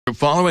The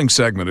following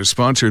segment is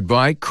sponsored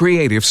by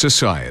Creative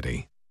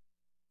Society.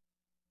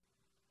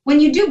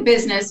 When you do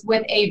business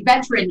with a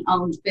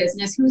veteran-owned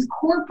business whose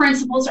core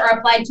principles are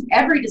applied to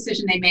every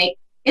decision they make,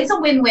 it's a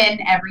win-win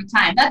every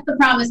time. That's the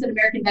promise at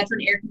American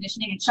Veteran Air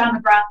Conditioning, and Shawn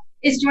McGraw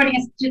is joining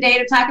us today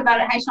to talk about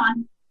it. Hi,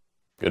 Shawn.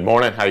 Good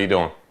morning. How you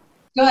doing?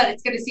 Good.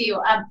 It's good to see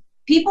you.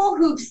 People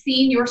who've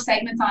seen your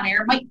segments on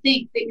air might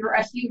think that you're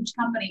a huge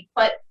company,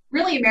 but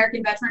really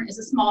American Veteran is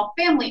a small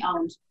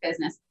family-owned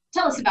business.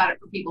 Tell us about it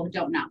for people who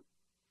don't know.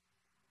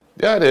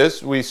 Yeah, it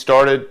is. We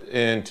started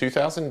in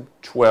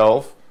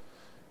 2012,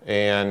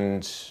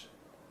 and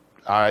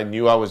I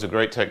knew I was a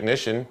great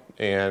technician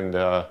and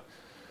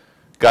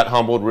got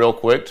humbled real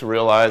quick to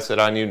realize that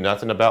I knew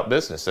nothing about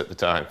business at the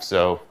time.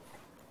 So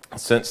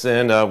since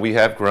then, we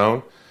have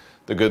grown.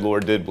 The good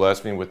Lord did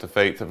bless me with the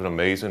faith of an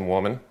amazing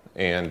woman,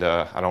 and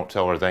I don't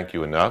tell her thank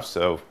you enough,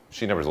 so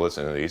she never's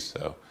listening to these,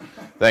 so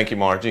thank you,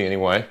 Margie,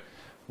 anyway.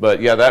 But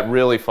yeah, that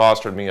really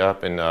fostered me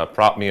up and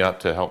propped me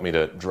up to help me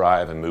to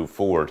drive and move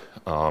forward.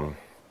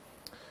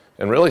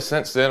 And really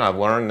since then, I've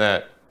learned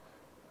that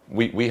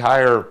we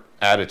hire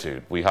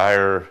attitude, we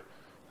hire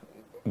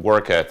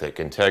work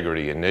ethic,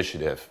 integrity,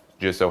 initiative.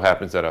 Just so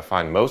happens that I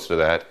find most of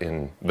that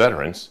in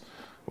veterans,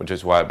 which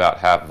is why about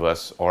half of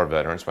us are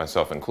veterans,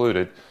 myself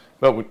included.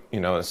 But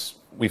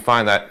we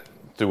find that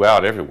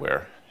throughout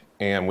everywhere,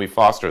 and we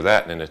foster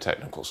that in the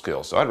technical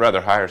skills. So I'd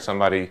rather hire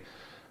somebody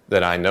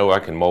that I know I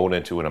can mold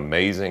into an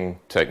amazing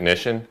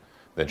technician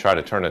than try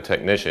to turn a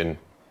technician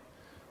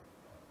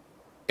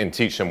and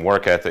teach them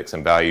work ethics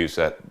and values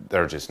that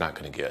they're just not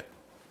going to get.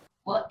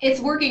 Well, it's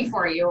working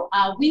for you.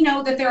 We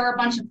know that there are a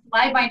bunch of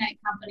fly-by-night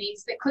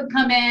companies that could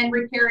come in,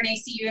 repair an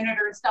AC unit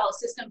or install a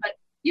system, but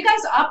you guys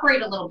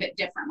operate a little bit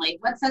differently.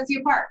 What sets you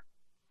apart?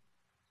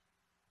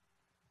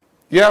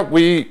 Yeah,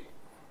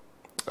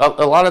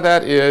 a lot of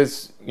that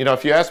is,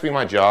 if you ask me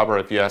my job or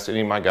if you ask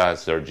any of my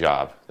guys their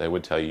job, they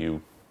would tell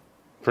you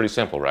pretty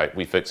simple, right?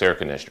 We fix air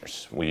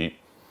conditioners. We,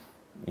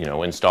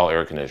 install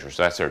air conditioners.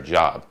 That's their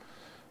job.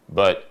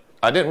 But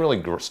I didn't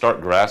really start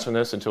grasping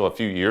this until a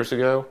few years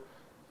ago.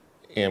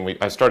 And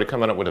I started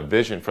coming up with a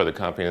vision for the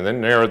company and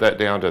then narrowed that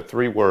down to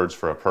 3 words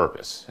for a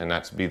purpose, and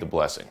that's be the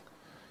blessing.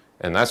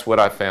 And that's what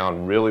I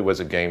found really was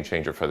a game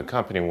changer for the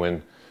company.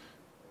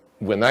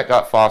 When that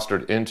got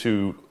fostered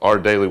into our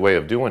daily way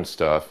of doing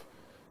stuff,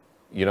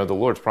 the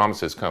Lord's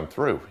promises come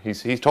through.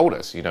 He's told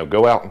us,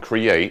 go out and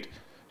create.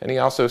 And he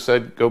also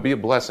said, go be a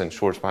blessing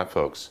towards my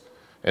folks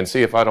and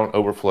see if I don't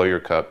overflow your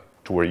cup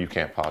to where you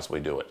can't possibly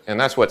do it. And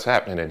that's what's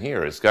happening in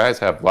here is guys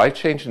have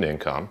life-changing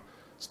income,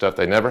 stuff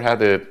they never had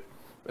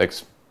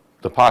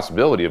the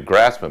possibility of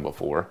grasping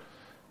before,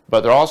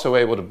 but they're also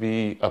able to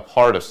be a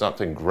part of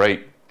something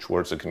great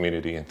towards the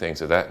community and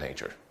things of that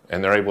nature.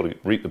 And they're able to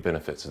reap the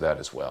benefits of that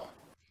as well.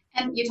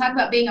 And you talk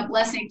about being a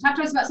blessing. Talk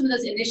to us about some of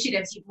those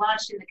initiatives you've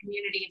launched in the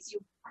community as you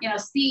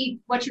see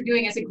what you're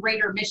doing as a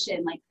greater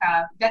mission, like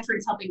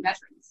veterans helping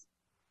veterans.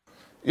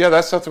 Yeah,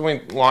 that's something we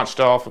launched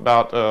off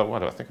about,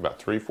 about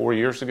 3-4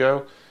 years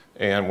ago.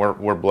 And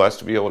we're blessed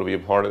to be able to be a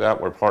part of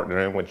that. We're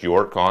partnering with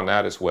York on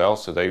that as well.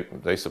 So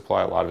they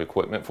supply a lot of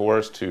equipment for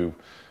us to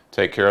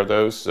take care of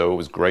those. So it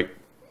was great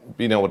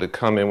being able to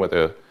come in with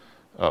a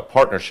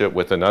partnership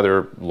with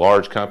another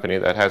large company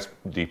that has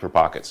deeper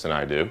pockets than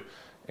I do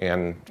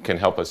and can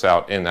help us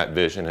out in that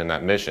vision and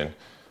that mission.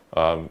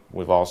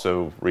 We've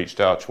also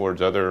reached out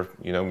towards other,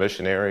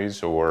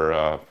 missionaries,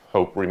 or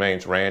Hope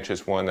Remains Ranch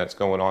is one that's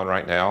going on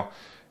right now.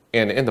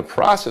 And in the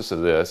process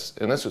of this,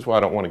 and this is why I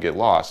don't want to get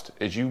lost,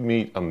 is you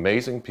meet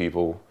amazing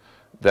people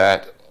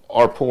that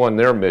are pulling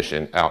their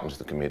mission out into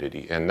the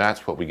community, and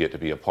that's what we get to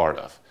be a part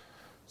of.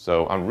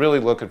 So I'm really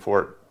looking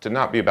for it to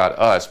not be about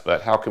us,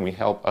 but how can we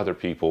help other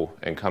people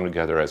and come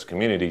together as a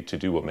community to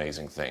do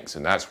amazing things,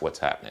 and that's what's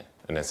happening,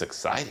 and it's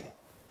exciting.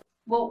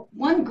 Well,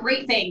 one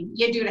great thing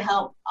you do to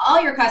help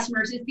all your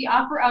customers is the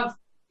offer of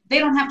they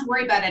don't have to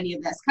worry about any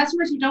of this.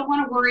 Customers who don't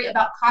want to worry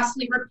about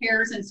costly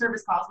repairs and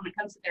service calls when it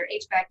comes to their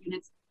HVAC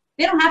units,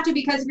 they don't have to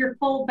because of your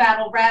full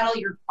Battle Rattle,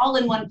 your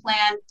all-in-one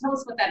plan. Tell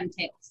us what that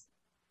entails.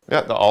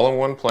 Yeah, the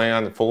all-in-one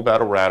plan, the full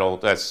Battle Rattle,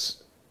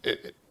 it's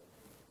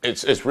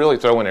really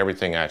throwing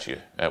everything at you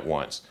at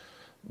once.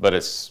 But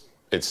it's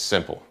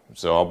simple.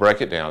 So I'll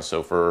break it down.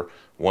 So for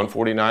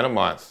 $149 a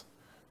month,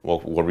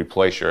 we'll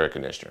replace your air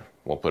conditioner.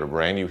 We'll put a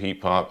brand new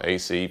heat pump,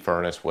 AC,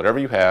 furnace, whatever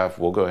you have,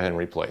 we'll go ahead and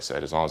replace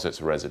that as long as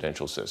it's a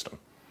residential system.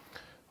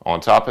 On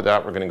top of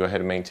that, we're going to go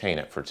ahead and maintain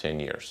it for 10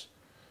 years.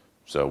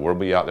 So we'll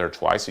be out there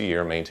twice a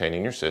year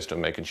maintaining your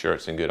system, making sure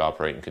it's in good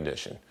operating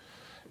condition.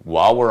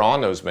 While we're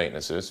on those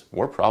maintenances,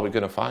 we're probably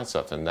going to find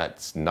something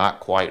that's not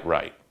quite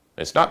right.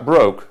 It's not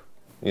broke.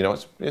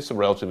 It's a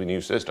relatively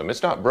new system.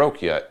 It's not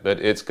broke yet, but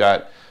it's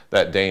got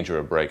that danger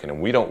of breaking.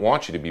 And we don't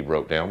want you to be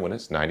broke down when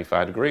it's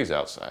 95 degrees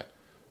outside.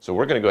 So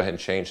we're going to go ahead and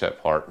change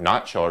that part,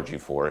 not charge you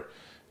for it,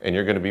 and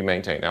you're going to be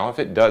maintained. Now, if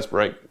it does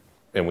break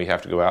and we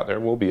have to go out there,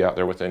 we'll be out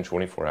there within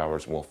 24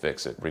 hours and we'll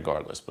fix it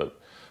regardless.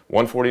 But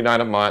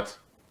 $149 a month,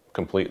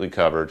 completely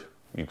covered.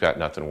 You've got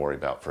nothing to worry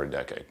about for a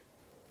decade.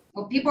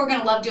 Well, people are going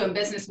to love doing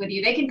business with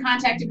you. They can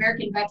contact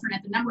American Veteran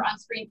at the number on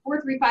screen,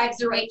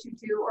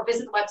 435-0822, or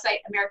visit the website,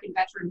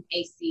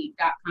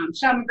 AmericanVeteranAC.com.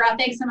 Shawn McGraw,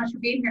 thanks so much for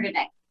being here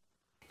today.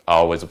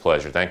 Always a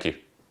pleasure. Thank you.